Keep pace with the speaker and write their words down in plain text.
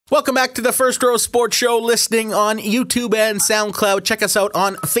Welcome back to the First Row Sports Show, listening on YouTube and SoundCloud. Check us out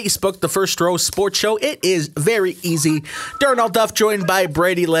on Facebook, the First Row Sports Show. It is very easy. Darnell Duff joined by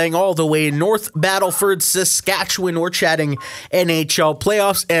Brady Lang all the way in North Battleford, Saskatchewan. We're chatting NHL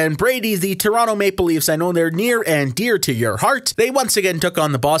playoffs. And Brady, the Toronto Maple Leafs, I know they're near and dear to your heart. They once again took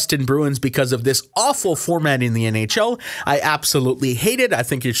on the Boston Bruins because of this awful format in the NHL. I absolutely hate it. I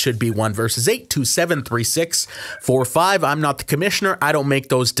think it should be 1 versus 8, 2-7, 3-6, 4-5. I'm not the commissioner. I don't make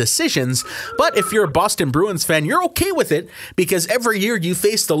those decisions. But if you're a Boston Bruins fan, you're okay with it because every year you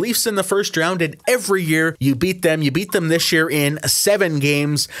face the Leafs in the first round and every year you beat them. You beat them this year in 7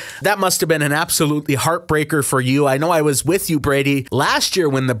 games. That must have been an absolutely heartbreaker for you. I know I was with you, Brady, last year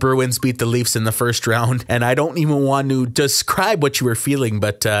when the Bruins beat the Leafs in the first round, and I don't even want to describe what you were feeling,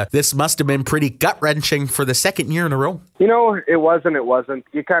 but this must have been pretty gut-wrenching for the second year in a row. You know, it wasn't.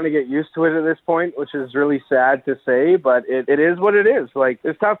 You kind of get used to it at this point, which is really sad to say, but it is what it is. Like,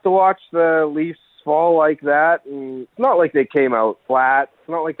 it's tough to watch the Leafs fall like that. And it's not like they came out flat. It's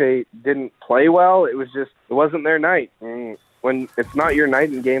not like they didn't play well. It wasn't their night. And when it's not your night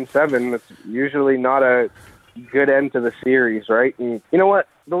in Game 7, it's usually not a good end to the series, right? And you know what?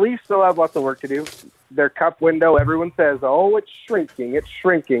 The Leafs still have lots of work to do. Their cup window, everyone says, oh, it's shrinking.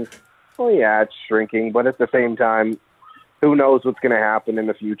 Well, yeah, it's shrinking, but at the same time, who knows what's going to happen in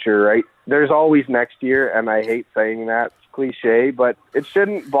the future, right? There's always next year, and I hate saying that. It's cliche, but it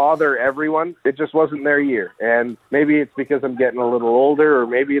shouldn't bother everyone. It just wasn't their year. And maybe it's because I'm getting a little older, or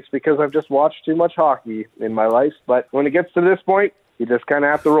maybe it's because I've just watched too much hockey in my life. But when it gets to this point, you just kind of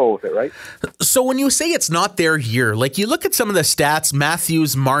have to roll with it, right? So when you say it's not their year, like you look at some of the stats,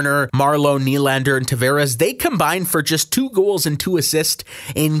 Matthews, Marner, Marleau, Nylander, and Tavares, they combined for just 2 goals and 2 assists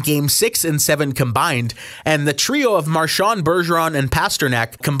in Game 6 and 7 combined. And the trio of Marchand, Bergeron, and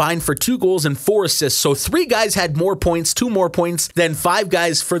Pasternak combined for 2 goals and 4 assists. So 3 guys had more points, 2 more points than 5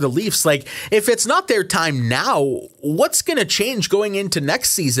 guys for the Leafs. Like, if it's not their time now, what's going to change going into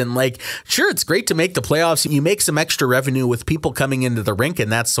next season? Like, sure, it's great to make the playoffs. You make some extra revenue with people coming into the rink and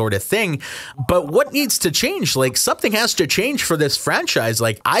that sort of thing. But what needs to change? Like, something has to change for this franchise.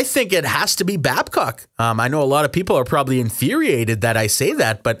 Like, I think it has to be Babcock. I know a lot of people are probably infuriated that I say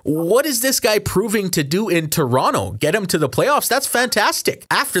that, but what is this guy proving to do in Toronto? Get him to the playoffs? That's fantastic.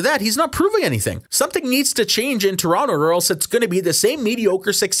 After that, he's not proving anything. Something needs to change in Toronto, or else it's going to be the same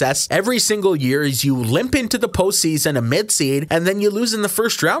mediocre success every single year as you limp into the postseason, a mid-seed, and then you lose in the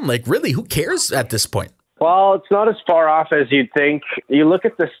first round. Like, really, who cares at this point? Well, it's not as far off as you'd think. You look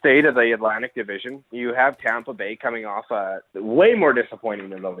at the state of the Atlantic Division, you have Tampa Bay coming off way more disappointing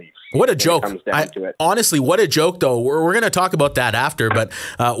than the Leafs. What a joke. Honestly, what a joke, though. We're going to talk about that after, but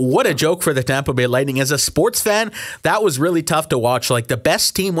what a joke for the Tampa Bay Lightning. As a sports fan, that was really tough to watch. Like, the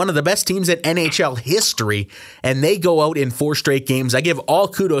best team, one of the best teams in NHL history, and they go out in 4 straight games. I give all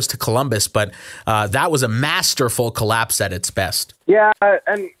kudos to Columbus, but that was a masterful collapse at its best. Yeah,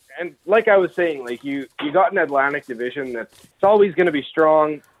 and like I was saying, like you got an Atlantic Division that's always going to be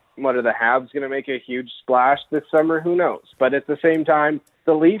strong. What are the Habs going to make a huge splash this summer? Who knows? But at the same time,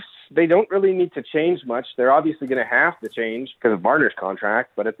 the Leafs, they don't really need to change much. They're obviously going to have to change because of Marner's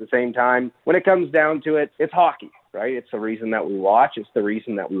contract. But at the same time, when it comes down to it, it's hockey, right? It's the reason that we watch. It's the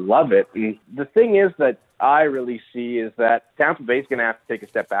reason that we love it. And the thing is that I really see is that Tampa Bay's going to have to take a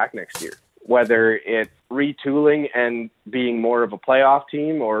step back next year. Whether it's retooling and being more of a playoff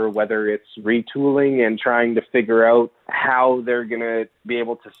team, or whether it's retooling and trying to figure out how they're going to be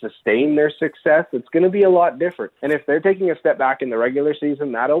able to sustain their success, it's going to be a lot different. And if they're taking a step back in the regular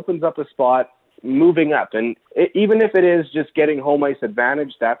season, that opens up a spot moving up. And even if it is just getting home ice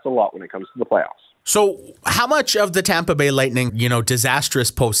advantage, that's a lot when it comes to the playoffs. So how much of the Tampa Bay Lightning,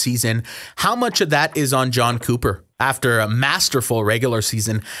 disastrous postseason, how much of that is on John Cooper? After a masterful regular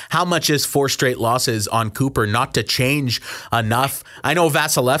season, how much is 4 straight losses on Cooper not to change enough? I know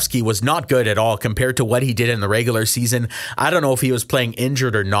Vasilevsky was not good at all compared to what he did in the regular season. I don't know if he was playing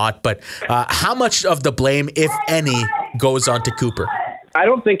injured or not, but how much of the blame, if any, goes on to Cooper? I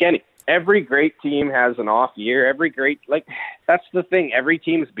don't think any. Every great team has an off year. That's the thing. Every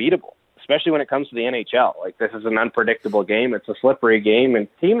team is beatable, especially when it comes to the NHL. Like, this is an unpredictable game. It's a slippery game, and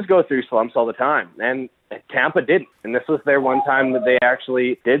teams go through slumps all the time. And Tampa didn't. And this was their one time that they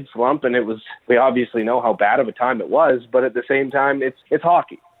actually did slump, and we obviously know how bad of a time it was, but at the same time, it's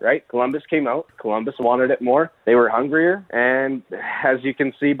hockey, right? Columbus came out. Columbus wanted it more. They were hungrier, and as you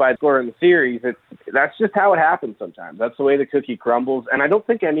can see by the score in the series, that's just how it happens sometimes. That's the way the cookie crumbles, and I don't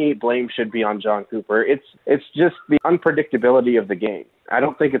think any blame should be on John Cooper. It's just the unpredictability of the game. I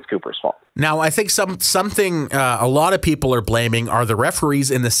don't think it's Cooper's fault. Now, I think something a lot of people are blaming are the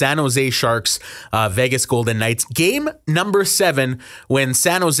referees in the San Jose Sharks Vegas Golden Knights. Game number 7, when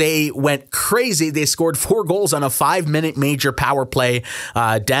San Jose went crazy, they scored 4 goals on a 5-minute major power play.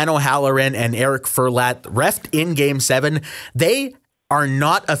 Dan O'Halloran and Eric Furlat refed in Game 7. They are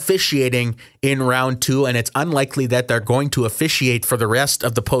not officiating in round 2, and it's unlikely that they're going to officiate for the rest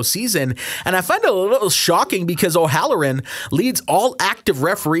of the postseason. And I find it a little shocking because O'Halloran leads all active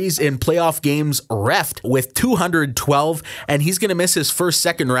referees in playoff games refed with 212, and he's going to miss his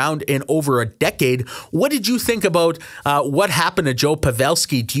second round in over a decade. What did you think about what happened to Joe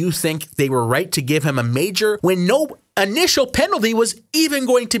Pavelski? Do you think they were right to give him a major when no initial penalty was even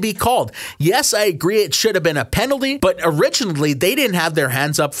going to be called? Yes, I agree it should have been a penalty, but originally they didn't have their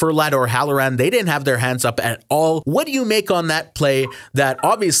hands up for Furlat or Halloran. They didn't have their hands up at all. What do you make on that play that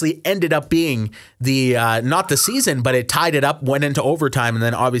obviously ended up being the not the season, but it tied it up, went into overtime, and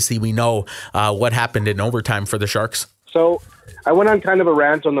then obviously we know what happened in overtime for the Sharks? So I went on kind of a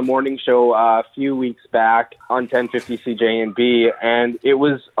rant on the morning show a few weeks back on 1050 CJNB, and it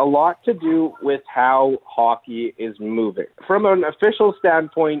was a lot to do with how hockey is moving. From an official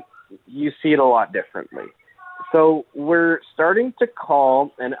standpoint, you see it a lot differently. So we're starting to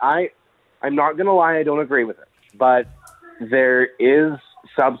call, and I'm not going to lie, I don't agree with it, but there is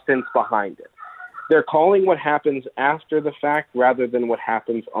substance behind it. They're calling what happens after the fact rather than what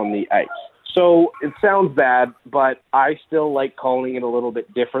happens on the ice. So it sounds bad, but I still like calling it a little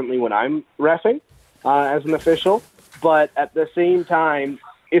bit differently when I'm reffing as an official. But at the same time,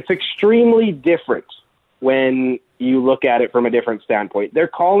 it's extremely different when you look at it from a different standpoint. They're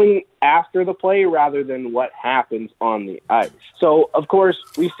calling after the play rather than what happens on the ice. So, of course,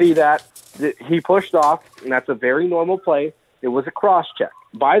 we see that he pushed off, and that's a very normal play. It was a cross-check.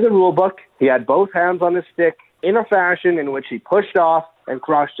 By the rule book, he had both hands on his stick in a fashion in which he pushed off and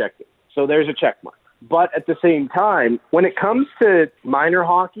cross-checked it. So there's a check mark. But at the same time, when it comes to minor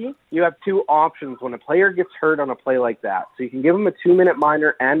hockey, you have 2 options when a player gets hurt on a play like that. So you can give them a 2-minute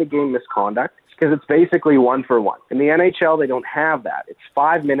minor and a game misconduct, because it's basically 1 for 1. In the NHL, they don't have that. It's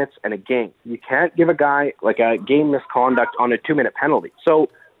 5 minutes and a game. You can't give a guy like a game misconduct on a 2-minute penalty. So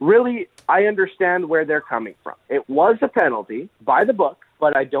really, I understand where they're coming from. It was a penalty by the book,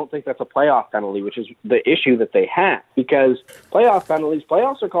 but I don't think that's a playoff penalty, which is the issue that they have. Because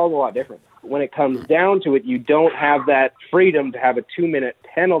playoffs are called a lot different. When it comes down to it, you don't have that freedom to have a 2-minute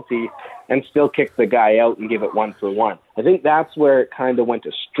penalty and still kick the guy out and give it 1 for 1. I think that's where it kind of went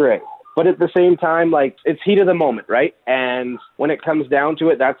astray. But at the same time, like, it's heat of the moment, right? And when it comes down to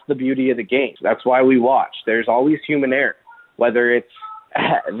it, that's the beauty of the game. That's why we watch. There's always human error, whether it's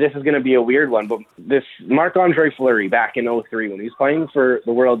this is going to be a weird one, but this Marc-Andre Fleury back in 2003 when he was playing for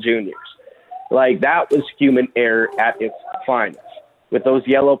the World Juniors, like, that was human error at its finest. With those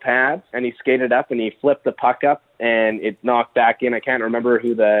yellow pads, and he skated up and he flipped the puck up and it knocked back in. I can't remember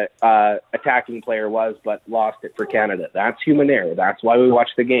who the attacking player was, but lost it for Canada. That's human error. That's why we watch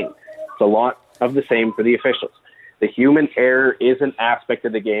the game. It's a lot of the same for the officials. The human error is an aspect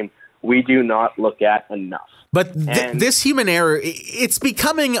of the game we do not look at enough. But this human error, it's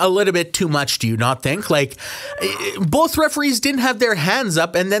becoming a little bit too much, do you not think? Like, both referees didn't have their hands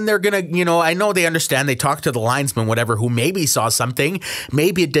up, and then they're going to, I know they understand, they talked to the linesman, whatever, who maybe saw something,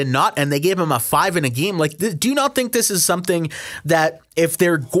 maybe it did not, and they gave him a 5 in a game. Like, do you not think this is something that if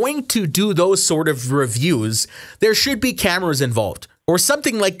they're going to do those sort of reviews, there should be cameras involved? Or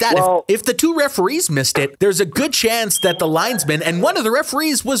something like that. Well, if the 2 referees missed it, there's a good chance that the linesman, and one of the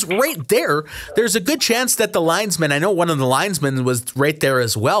referees was right there, there's a good chance that the linesman, I know one of the linesmen was right there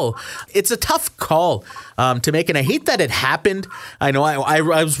as well. It's a tough call to make, and I hate that it happened. I know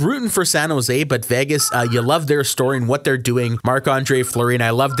I was rooting for San Jose, but Vegas, you love their story and what they're doing. Marc-Andre Fleury, and I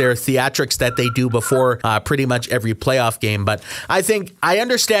love their theatrics that they do before pretty much every playoff game. But I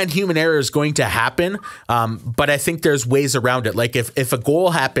understand human error is going to happen, but I think there's ways around it. Like if a goal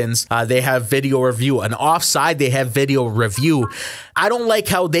happens, they have video review. An offside, they have video review. I don't like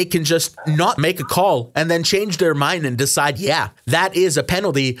how they can just not make a call and then change their mind and decide, yeah, that is a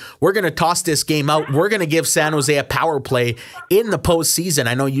penalty. We're going to toss this game out. We're going to give San Jose a power play in the postseason.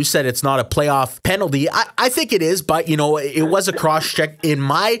 I know you said it's not a playoff penalty. I think it is, but, it was a cross-check in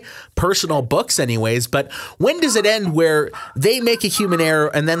my personal books anyways. But when does it end where they make a human error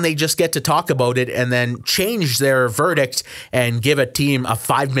and then they just get to talk about it and then change their verdict and give a team a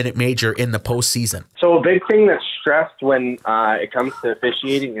 5-minute major in the postseason? So a big thing that's stressed when it comes to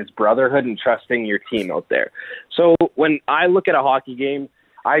officiating is brotherhood and trusting your team out there. So when I look at a hockey game,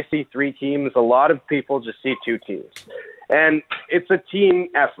 I see 3 teams. A lot of people just see 2 teams. And it's a team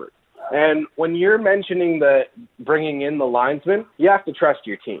effort. And when you're mentioning the bringing in the linesman, you have to trust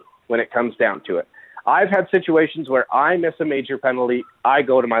your team when it comes down to it. I've had situations where I miss a major penalty, I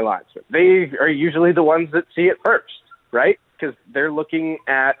go to my linesman. They are usually the ones that see it first, right? Because they're looking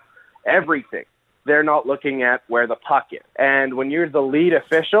at everything. They're not looking at where the puck is. And when you're the lead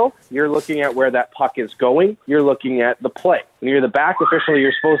official, you're looking at where that puck is going. You're looking at the play. When you're the back official,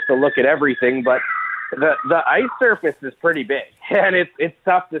 you're supposed to look at everything, but the ice surface is pretty big, and it's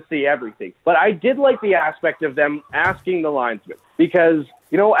tough to see everything. But I did like the aspect of them asking the linesman because,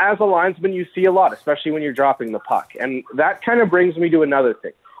 you know, as a linesman, you see a lot, especially when you're dropping the puck. And that kind of brings me to another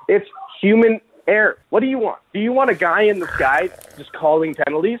thing. It's human error. What do you want? Do you want a guy in the sky just calling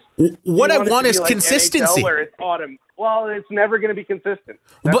penalties? What I want is consistency. NHL where it's autumn. Well, it's never going to be consistent.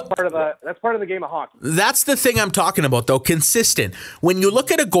 That's part of the game of hockey. That's the thing I'm talking about, though. Consistent. When you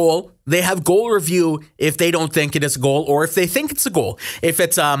look at a goal, they have goal review if they don't think it is a goal, or if they think it's a goal. If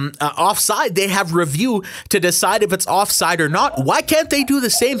it's offside, they have review to decide if it's offside or not. Why can't they do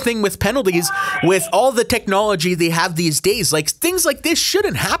the same thing with penalties with all the technology they have these days? Like, things like this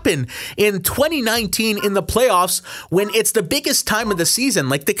shouldn't happen in 2019 in the playoffs when it's the biggest time of the season.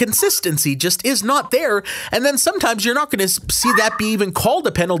 Like, the consistency just is not there. And then sometimes you're not going to see that be even called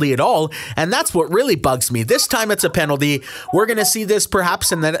a penalty at all. And that's what really bugs me. This time it's a penalty. We're going to see this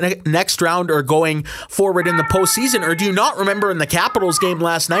perhaps in the next round or going forward in the postseason. Or do you not remember in the Capitals game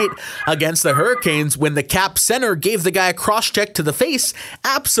last night against the Hurricanes when the Cap center gave the guy a cross check to the face?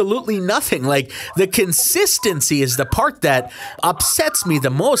 Absolutely nothing. Like, the consistency is the part that upsets me the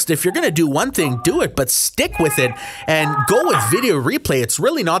most. If you're going to do one thing, do it, but stick with it and go with video replay. It's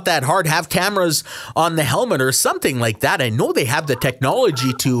really not that hard. Have cameras on the helmet or something like that. I know they have the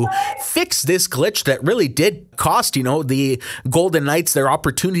technology to fix this glitch that really did cost, you know, the Golden Knights their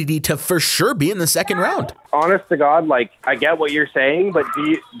opportunity to for sure be in the second round. Honest to God, like, I get what you're saying, but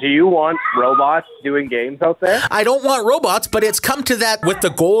do you want robots doing games out there? I don't want robots, but it's come to that with the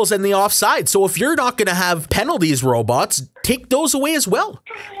goals and the offside. So if you're not going to have penalties robots, take those away as well.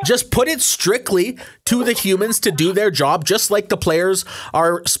 Just put it strictly to the humans to do their job, just like the players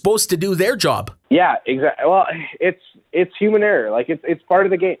are supposed to do their job. Yeah, exactly. Well, it's human error. Like, it's part of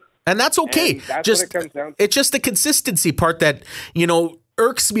the game. And that's okay. And that's just what it comes down to. It's just the consistency part that, you know,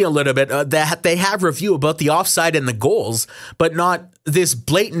 irks me a little bit, that they have review about the offside and the goals, but not this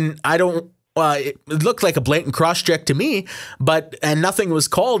blatant, it looked like a blatant cross check to me, and nothing was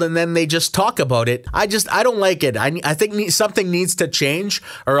called, and then they just talk about it. I don't like it. I think something needs to change,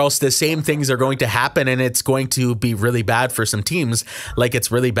 or else the same things are going to happen, and it's going to be really bad for some teams. Like, it's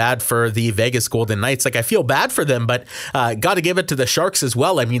really bad for the Vegas Golden Knights. Like, I feel bad for them, but got to give it to the Sharks as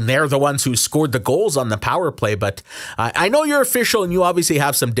well. I mean, they're the ones who scored the goals on the power play, but I know you're official and you obviously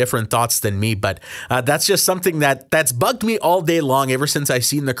have some different thoughts than me, but that's just something that's bugged me all day long ever since I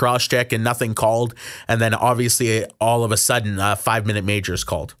seen the cross check and nothing called, and then obviously all of a sudden 5-minute major is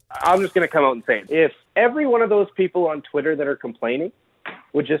called. I'm just going to come out and say it. If every one of those people on Twitter that are complaining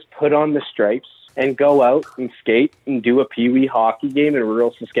would just put on the stripes and go out and skate and do a peewee hockey game in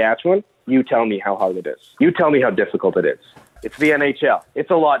rural Saskatchewan, you tell me how hard it is. You tell me how difficult it is. It's the NHL. It's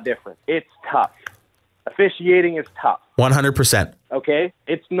a lot different. It's tough. Officiating is tough. 100%. Okay?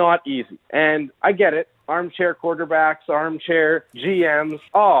 It's not easy. And I get it. Armchair quarterbacks, armchair GMs.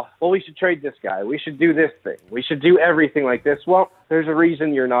 Oh, well, we should trade this guy. We should do this thing. We should do everything like this. Well, there's a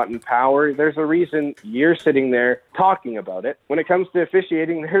reason you're not in power. There's a reason you're sitting there talking about it. When it comes to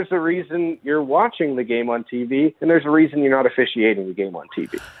officiating, there's a reason you're watching the game on TV, and there's a reason you're not officiating the game on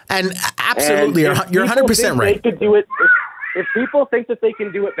TV. And absolutely, you're 100% right. They could do it. If people think that they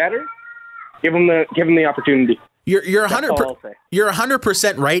can do it better, give them the opportunity. You're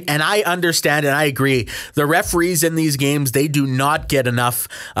 100% right, and I understand and I agree. The referees in these games, they do not get enough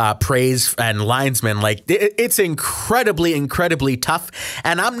praise, and linesmen. Like, it's incredibly tough,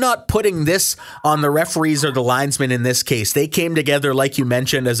 and I'm not putting this on the referees or the linesmen in this case. They came together, like you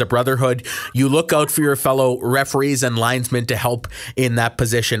mentioned, as a brotherhood. You look out for your fellow referees and linesmen to help in that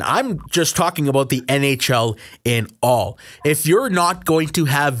position. I'm just talking about the NHL in all. If you're not going to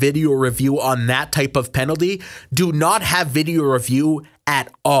have video review on that type of penalty, do not have video review at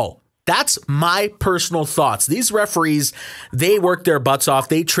all. That's my personal thoughts. These referees, they work their butts off.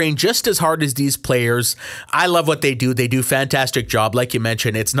 They train just as hard as these players. I love what they do. They do a fantastic job. Like you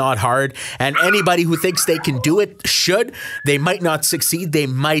mentioned, it's not hard. And anybody who thinks they can do it should. They might not succeed. They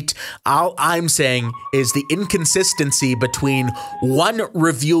might. All I'm saying is the inconsistency between one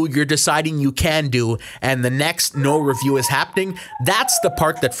review you're deciding you can do and the next no review is happening. That's the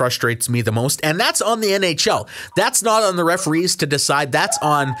part that frustrates me the most. And that's on the NHL. That's not on the referees to decide. That's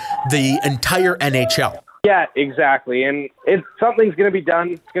on the entire NHL. Yeah, exactly. And if something's going to be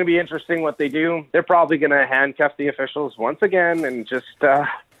done, it's going to be interesting what they do. They're probably going to handcuff the officials once again, and just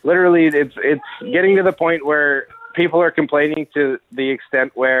literally it's getting to the point where people are complaining to the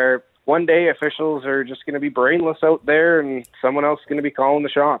extent where one day officials are just going to be brainless out there and someone else is going to be calling the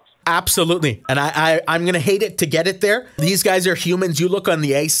shots. Absolutely. And I'm going to hate it to get it there. These guys are humans. You look on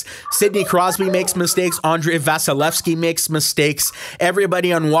the ice. Sidney Crosby makes mistakes. Andrei Vasilevsky makes mistakes.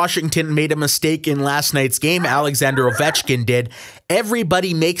 Everybody on Washington made a mistake in last night's game. Alexander Ovechkin did.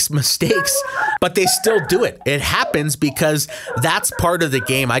 Everybody makes mistakes, but they still do it. It happens because that's part of the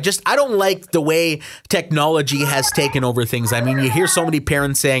game. I don't like the way technology has taken over things. I mean, you hear so many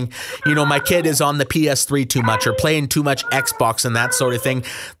parents saying, my kid is on the PS3 too much or playing too much Xbox and that sort of thing.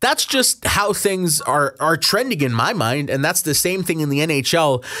 That's just how things are trending in my mind, and that's the same thing in the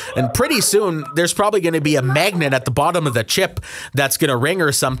NHL. And pretty soon, there's probably going to be a magnet at the bottom of the chip that's going to ring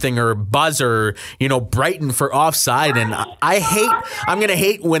or something or buzz or, brighten for offside. And I'm going to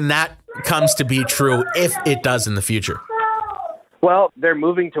hate when that comes to be true, if it does in the future. Well, they're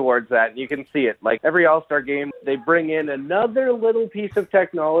moving towards that, and you can see it. Like every All-Star game, they bring in another little piece of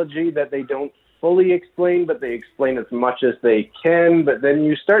technology that they don't fully explain, but they explain as much as they can. But then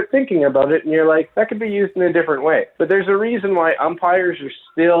you start thinking about it, and you're like, that could be used in a different way. But there's a reason why umpires are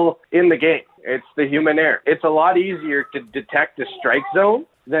still in the game. It's the human error. It's a lot easier to detect a strike zone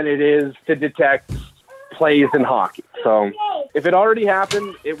than it is to detect plays in hockey. So if it already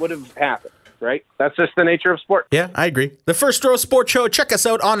happened, it would have happened. Right? That's just the nature of sport. Yeah, I agree. The First Row Sports Show. Check us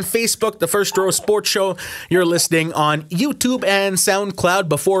out on Facebook, The First Row Sports Show. You're listening on YouTube and SoundCloud.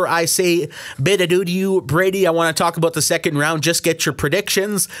 Before I say bid adieu to you, Brady, I want to talk about the second round. Just get your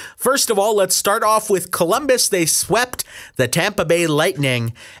predictions. First of all, let's start off with Columbus. They swept the Tampa Bay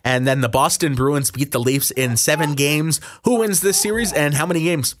Lightning, and then the Boston Bruins beat the Leafs in 7 games. Who wins this series and how many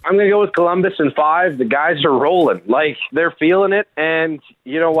games? I'm going to go with Columbus in 5. The guys are rolling. Like, they're feeling it, and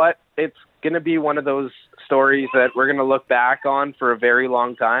you know what? It's going to be one of those stories that we're going to look back on for a very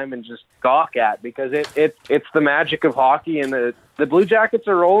long time and just gawk at, because it's the magic of hockey, and the Blue Jackets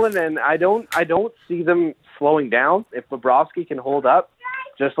are rolling, and I don't see them slowing down. If Bobrovsky can hold up,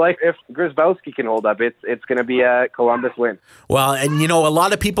 just like if Grzelcyk can hold up, it's going to be a Columbus win. Well, and a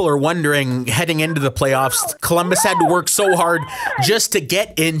lot of people are wondering, heading into the playoffs, Columbus had to work so hard just to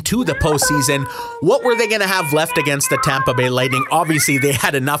get into the postseason. What were they going to have left against the Tampa Bay Lightning? Obviously, they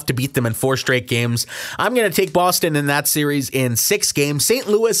had enough to beat them in 4 straight games. I'm going to take Boston in that series in 6 games. St.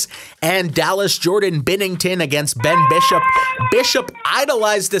 Louis and Dallas. Jordan Binnington against Ben Bishop. Bishop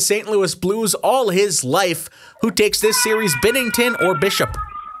idolized the St. Louis Blues all his life. Who takes this series, Binnington or Bishop?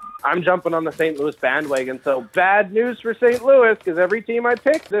 I'm jumping on the St. Louis bandwagon, so bad news for St. Louis, because every team I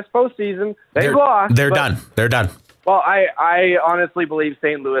picked this postseason, they've lost. They're done. They're done. Well, I honestly believe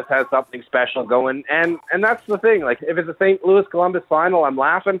St. Louis has something special going, and that's the thing. Like, if it's a St. Louis-Columbus final, I'm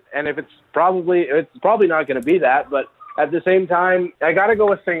laughing, and if it's probably not going to be that, but at the same time, I got to go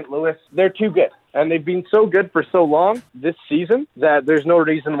with St. Louis. They're too good. And they've been so good for so long this season that there's no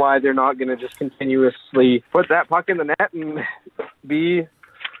reason why they're not going to just continuously put that puck in the net and be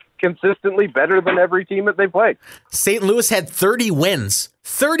consistently better than every team that they played. St. Louis had 30 wins.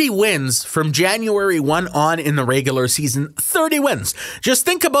 30 wins from January 1 on in the regular season. 30 wins. Just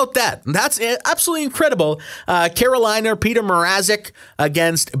think about that. That's absolutely incredible. Carolina, Peter Mrazek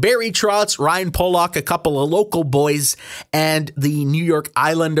against Barry Trotz, Ryan Pollock, a couple of local boys, and the New York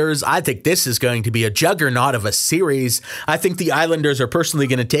Islanders. I think this is going to be a juggernaut of a series. I think the Islanders are personally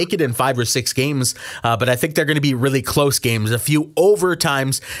going to take it in 5 or 6 games, but I think they're going to be really close games. A few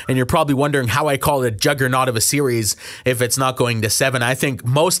overtimes, and you're probably wondering how I call it a juggernaut of a series if it's not going to 7. I think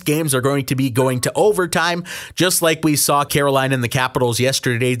most games are going to be going to overtime, just like we saw Carolina and the Capitals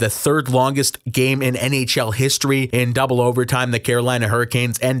yesterday, the 3rd longest game in NHL history in double overtime. The Carolina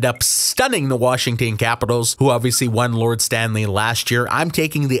Hurricanes end up stunning the Washington Capitals, who obviously won Lord Stanley last year. I'm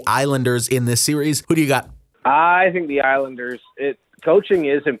taking the Islanders in this series. Who do you got? I think the Islanders. Coaching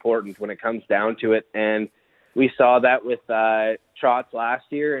is important when it comes down to it, and we saw that with Trotz last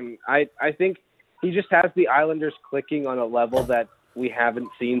year, and I think he just has the Islanders clicking on a level that we haven't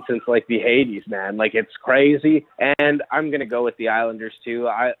seen since like the Hades, man. Like, it's crazy. And I'm going to go with the Islanders too.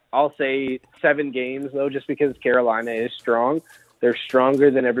 I'll say 7 games though, just because Carolina is strong. They're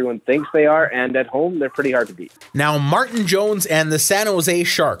stronger than everyone thinks they are, and at home, they're pretty hard to beat. Now, Martin Jones and the San Jose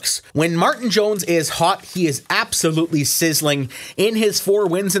Sharks. When Martin Jones is hot, he is absolutely sizzling. In his 4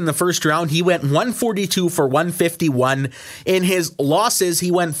 wins in the first round, he went 142 for 151. In his losses,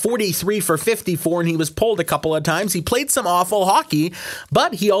 he went 43 for 54, and he was pulled a couple of times. He played some awful hockey,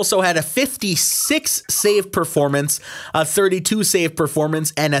 but he also had a 56 save performance, a 32 save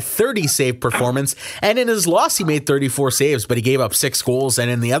performance, and a 30 save performance. And in his loss, he made 34 saves, but he gave up 6 goals.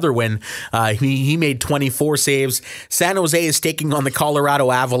 And in the other win, he made 24 saves. San Jose is taking on the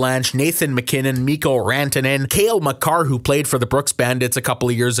Colorado Avalanche. Nathan MacKinnon, Mikko Rantanen, Cale Makar, who played for the Brooks Bandits a couple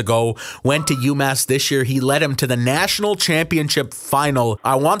of years ago, went to UMass this year. He led him to the national championship final.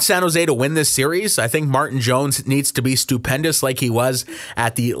 I want San Jose to win this series. I think Martin Jones needs to be stupendous like he was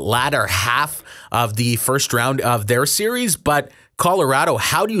at the latter half of the first round of their series, but Colorado,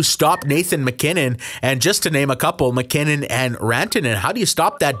 how do you stop Nathan MacKinnon? And just to name a couple, MacKinnon and Rantanen, how do you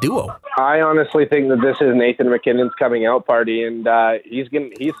stop that duo? I honestly think that this is Nathan MacKinnon's coming out party, and he's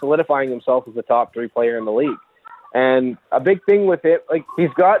solidifying himself as the top 3 player in the league. And a big thing with it, like,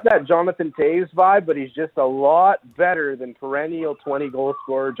 he's got that Jonathan Toews vibe, but he's just a lot better than perennial 20-goal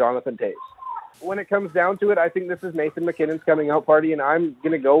scorer Jonathan Toews. When it comes down to it, I think this is Nathan MacKinnon's coming out party, and I'm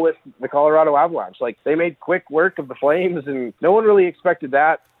going to go with the Colorado Avalanche. Like, they made quick work of the Flames, and no one really expected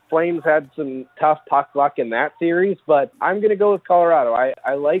that. Flames had some tough puck luck in that series, but I'm going to go with Colorado.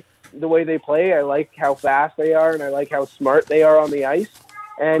 I like the way they play. I like how fast they are, and I like how smart they are on the ice.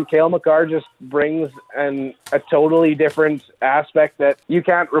 And Cale Makar just brings a totally different aspect that you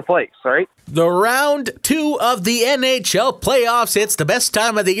can't replace, right? The round 2 of the NHL playoffs. It's the best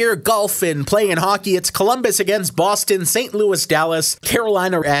time of the year, golf and playing hockey. It's Columbus against Boston, St. Louis, Dallas,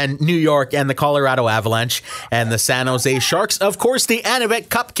 Carolina, and New York, and the Colorado Avalanche and the San Jose Sharks. Of course, the Anavet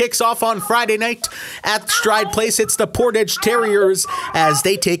Cup kicks off on Friday night at Stride Place. It's the Portage Terriers as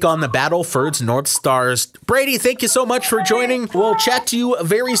they take on the Battlefords North Stars. Brady, thank you so much for joining. We'll chat to you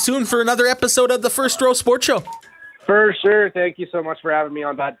very soon for another episode of the First Row Sports Show. For sure. Thank you so much for having me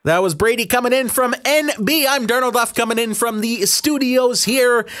on, bud. That was Brady coming in from NB. I'm Darnold Duff coming in from the studios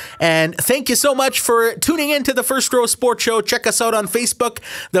here. And thank you so much for tuning in to the First Row Sports Show. Check us out on Facebook,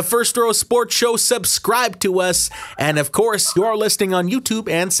 the First Row Sports Show. Subscribe to us. And of course, you are listening on YouTube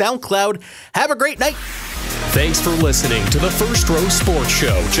and SoundCloud. Have a great night. Thanks for listening to the First Row Sports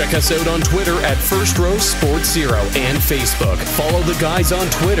Show. Check us out on Twitter at First Row Sports Zero and Facebook. Follow the guys on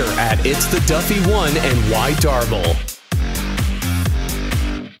Twitter at It's the Duffy1 and Y Darble.